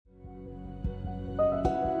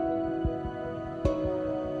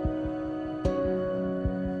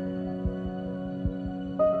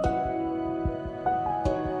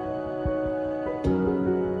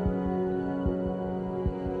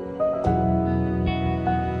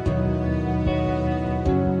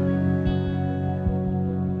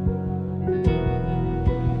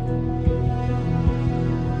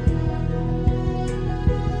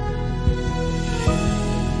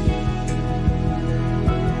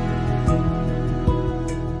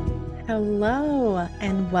Hello,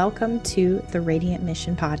 and welcome to the Radiant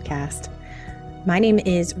Mission Podcast. My name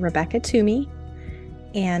is Rebecca Toomey,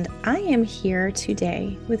 and I am here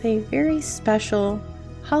today with a very special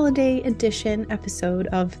holiday edition episode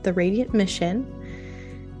of the Radiant Mission.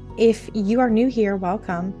 If you are new here,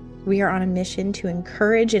 welcome. We are on a mission to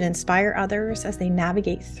encourage and inspire others as they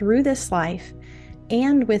navigate through this life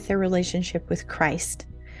and with their relationship with Christ.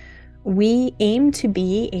 We aim to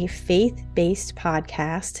be a faith-based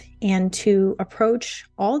podcast and to approach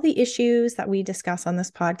all the issues that we discuss on this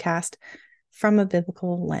podcast from a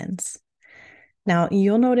biblical lens. Now,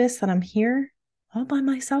 you'll notice that I'm here all by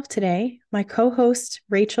myself today. My co-host,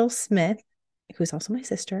 Rachel Smith, who's also my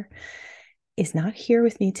sister, is not here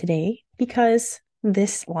with me today because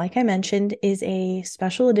this, like I mentioned, is a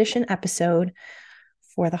special edition episode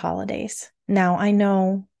for the holidays. Now, I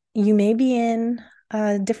know you may be in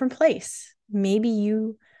a different place. Maybe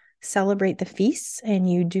you celebrate the feasts and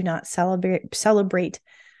you do not celebrate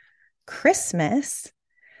Christmas,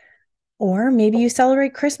 or maybe you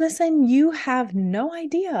celebrate Christmas and you have no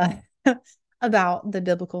idea about the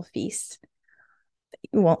biblical feast.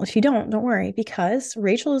 Well, if you don't worry, because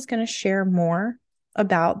Rachel is going to share more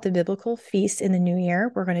about the biblical feast in the new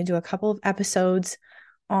year. We're going to do a couple of episodes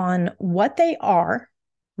on what they are,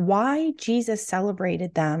 why Jesus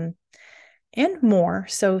celebrated them, and more.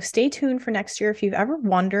 So stay tuned for next year. If you've ever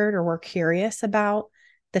wondered or were curious about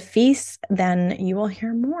the feasts, then you will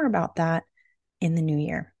hear more about that in the new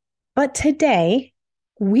year. But today,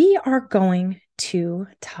 we are going to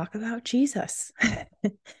talk about Jesus.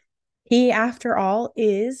 He, after all,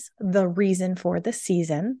 is the reason for the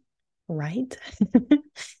season, right?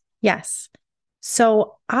 Yes.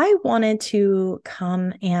 So I wanted to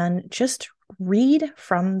come and just read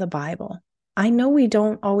from the Bible. I know we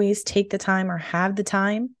don't always take the time or have the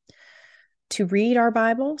time to read our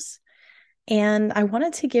Bibles, and I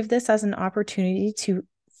wanted to give this as an opportunity to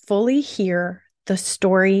fully hear the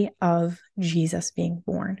story of Jesus being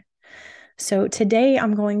born. So today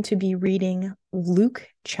I'm going to be reading Luke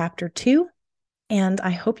chapter 2, and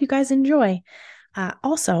I hope you guys enjoy.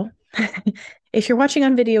 Also, if you're watching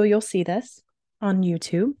on video, you'll see this on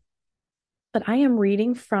YouTube, but I am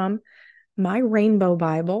reading from my Rainbow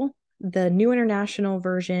Bible, the New International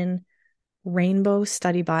Version Rainbow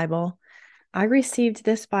Study Bible. I received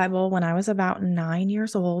this Bible when I was about 9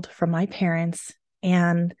 years old from my parents,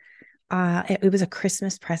 and it was a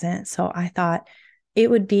Christmas present. So I thought it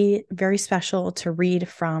would be very special to read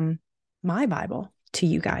from my Bible to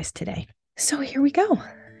you guys today. So here we go.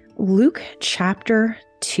 Luke chapter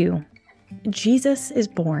 2. Jesus is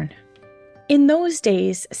born. In those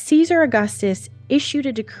days, Caesar Augustus issued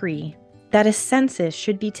a decree that a census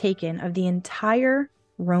should be taken of the entire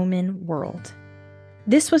Roman world.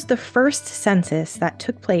 This was the first census that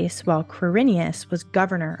took place while Quirinius was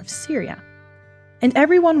governor of Syria, and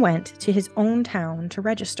everyone went to his own town to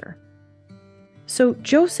register. So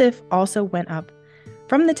Joseph also went up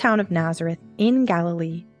from the town of Nazareth in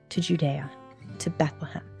Galilee to Judea, to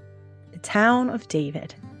Bethlehem, the town of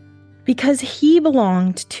David, because he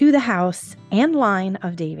belonged to the house and line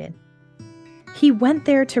of David. He went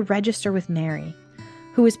there to register with Mary,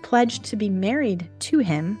 who was pledged to be married to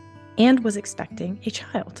him and was expecting a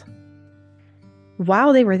child.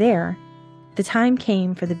 While they were there, the time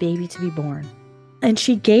came for the baby to be born, and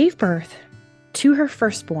she gave birth to her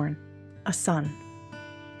firstborn, a son.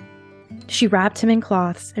 She wrapped him in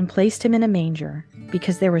cloths and placed him in a manger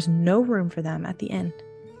because there was no room for them at the inn.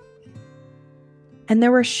 And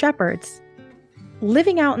there were shepherds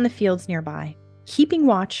living out in the fields nearby, keeping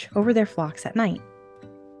watch over their flocks at night.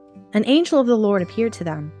 An angel of the Lord appeared to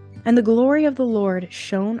them, and the glory of the Lord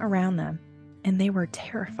shone around them, and they were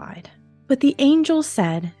terrified. But the angel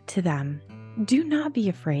said to them, "Do not be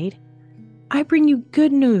afraid. I bring you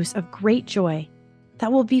good news of great joy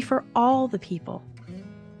that will be for all the people.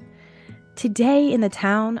 Today in the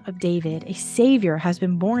town of David, a Savior has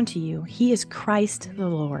been born to you. He is Christ the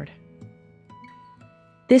Lord.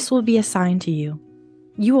 This will be a sign to you.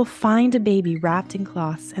 You will find a baby wrapped in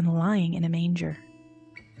cloths and lying in a manger."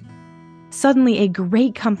 Suddenly a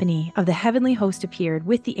great company of the heavenly host appeared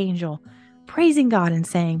with the angel, praising God and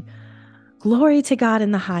saying, "Glory to God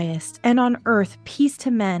in the highest, and on earth peace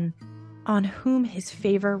to men on whom his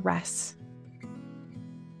favor rests."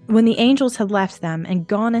 When the angels had left them and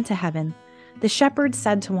gone into heaven, the shepherds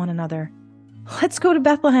said to one another, "Let's go to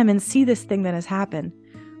Bethlehem and see this thing that has happened,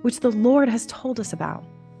 which the Lord has told us about."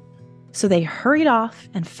 So they hurried off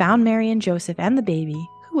and found Mary and Joseph and the baby,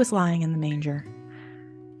 who was lying in the manger.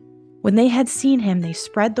 When they had seen him, they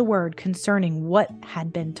spread the word concerning what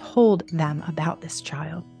had been told them about this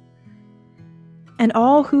child. And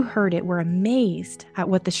all who heard it were amazed at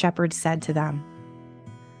what the shepherds said to them.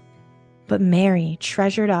 But Mary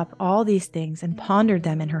treasured up all these things and pondered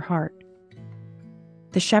them in her heart.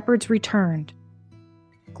 The shepherds returned,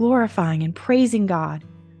 glorifying and praising God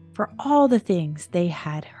for all the things they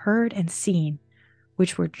had heard and seen,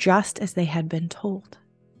 which were just as they had been told.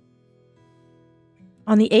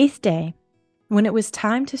 On the 8th day, when it was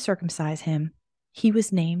time to circumcise him, he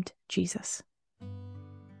was named Jesus,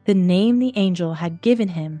 the name the angel had given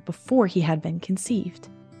him before he had been conceived.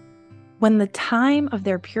 When the time of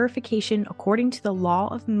their purification according to the law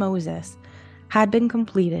of Moses had been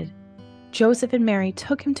completed, Joseph and Mary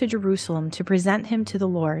took him to Jerusalem to present him to the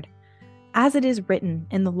Lord. As it is written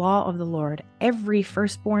in the law of the Lord, every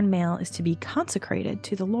firstborn male is to be consecrated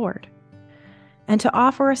to the Lord, and to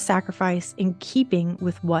offer a sacrifice in keeping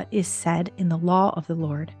with what is said in the law of the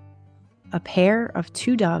Lord, a pair of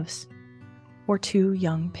 2 doves or 2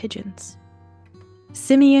 young pigeons.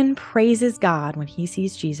 Simeon praises God when he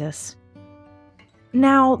sees Jesus.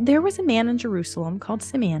 Now there was a man in Jerusalem called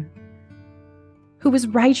Simeon, who was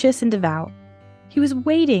righteous and devout. He was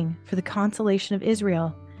waiting for the consolation of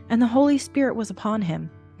Israel, and the Holy Spirit was upon him.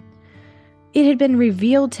 It had been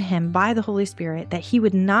revealed to him by the Holy Spirit that he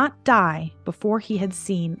would not die before he had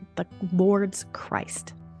seen the Lord's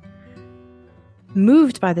Christ.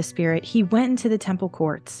 Moved by the Spirit, he went into the temple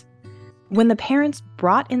courts. When the parents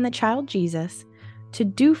brought in the child Jesus to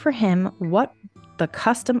do for him what the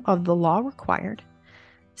custom of the law required,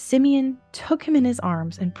 Simeon took him in his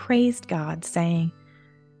arms and praised God, saying,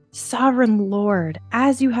 "Sovereign Lord,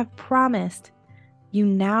 as you have promised, you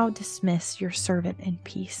now dismiss your servant in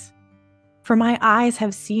peace. For my eyes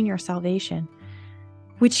have seen your salvation,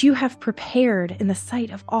 which you have prepared in the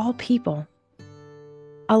sight of all people,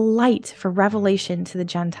 a light for revelation to the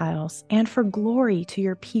Gentiles and for glory to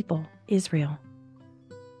your people, Israel."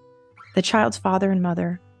 The child's father and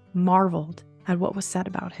mother marveled at what was said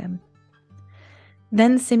about him.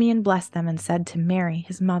 Then Simeon blessed them and said to Mary,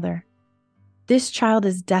 his mother, "This child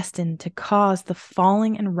is destined to cause the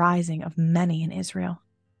falling and rising of many in Israel,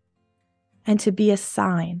 and to be a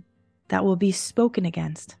sign that will be spoken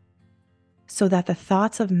against, so that the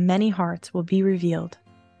thoughts of many hearts will be revealed,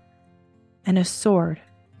 and a sword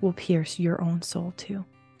will pierce your own soul too."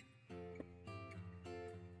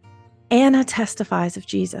 Anna testifies of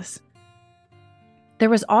Jesus. There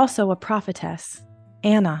was also a prophetess,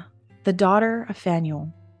 Anna, the daughter of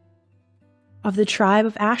Phanuel, of the tribe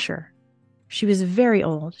of Asher. She was very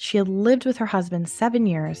old. She had lived with her husband 7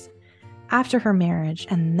 years after her marriage,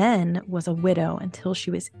 and then was a widow until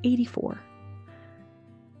she was 84.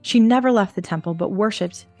 She never left the temple, but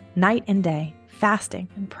worshipped night and day, fasting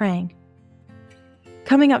and praying.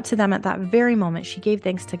 Coming up to them at that very moment, she gave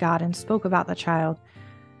thanks to God and spoke about the child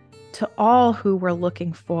to all who were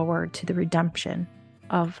looking forward to the redemption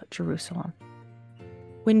of Jerusalem.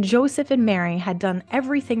 When Joseph and Mary had done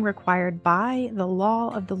everything required by the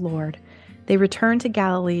law of the Lord, they returned to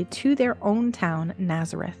Galilee to their own town,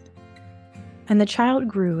 Nazareth. And the child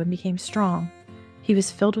grew and became strong. He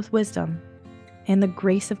was filled with wisdom, and the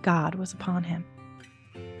grace of God was upon him.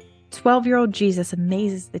 12-year-old Jesus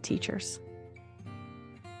amazes the teachers.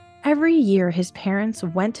 Every year his parents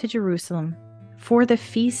went to Jerusalem for the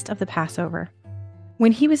feast of the Passover.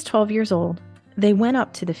 When he was 12 years old, they went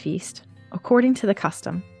up to the feast, according to the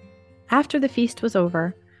custom. After the feast was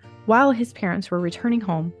over, while his parents were returning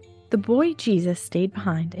home, the boy Jesus stayed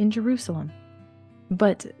behind in Jerusalem.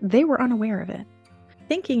 But they were unaware of it.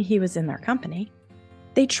 Thinking he was in their company,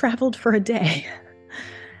 they traveled for a day.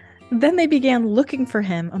 Then they began looking for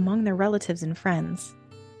him among their relatives and friends.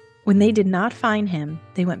 When they did not find him,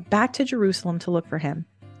 they went back to Jerusalem to look for him.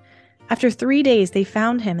 After 3 days, they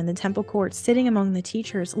found him in the temple courts, sitting among the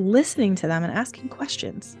teachers, listening to them and asking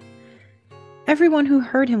questions. Everyone who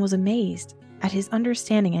heard him was amazed at his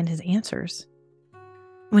understanding and his answers.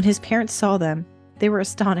 When his parents saw them, they were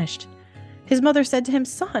astonished. His mother said to him,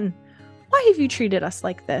 "Son, why have you treated us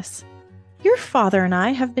like this? Your father and I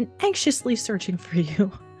have been anxiously searching for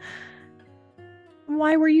you."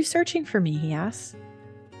 "Why were you searching for me?" he asked.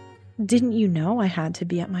 "Didn't you know I had to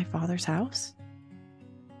be at my father's house?"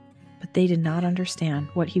 But they did not understand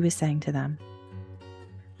what he was saying to them.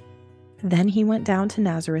 Then he went down to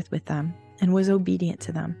Nazareth with them and was obedient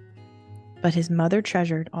to them. But his mother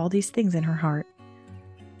treasured all these things in her heart,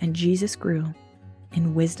 and Jesus grew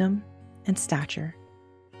in wisdom and stature,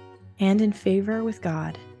 and in favor with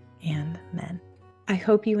God and men. I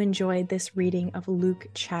hope you enjoyed this reading of Luke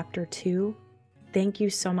chapter 2. Thank you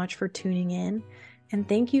so much for tuning in, and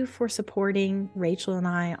thank you for supporting Rachel and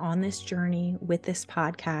I on this journey with this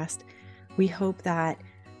podcast. We hope that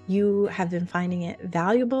you have been finding it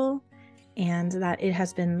valuable and that it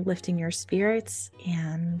has been lifting your spirits,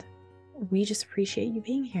 and we just appreciate you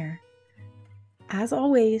being here. As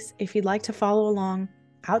always, if you'd like to follow along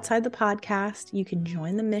outside the podcast, you can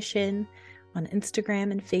join the mission on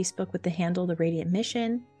Instagram and Facebook with the handle The Radiant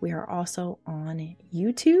Mission. We are also on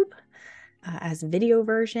YouTube as video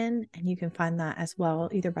version, and you can find that as well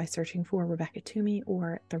either by searching for Rebecca Toomey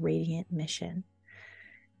or The Radiant Mission.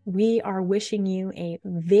 We are wishing you a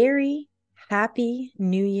very happy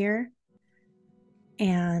new year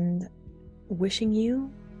and wishing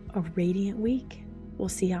you a radiant week. We'll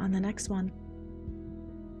see you on the next one.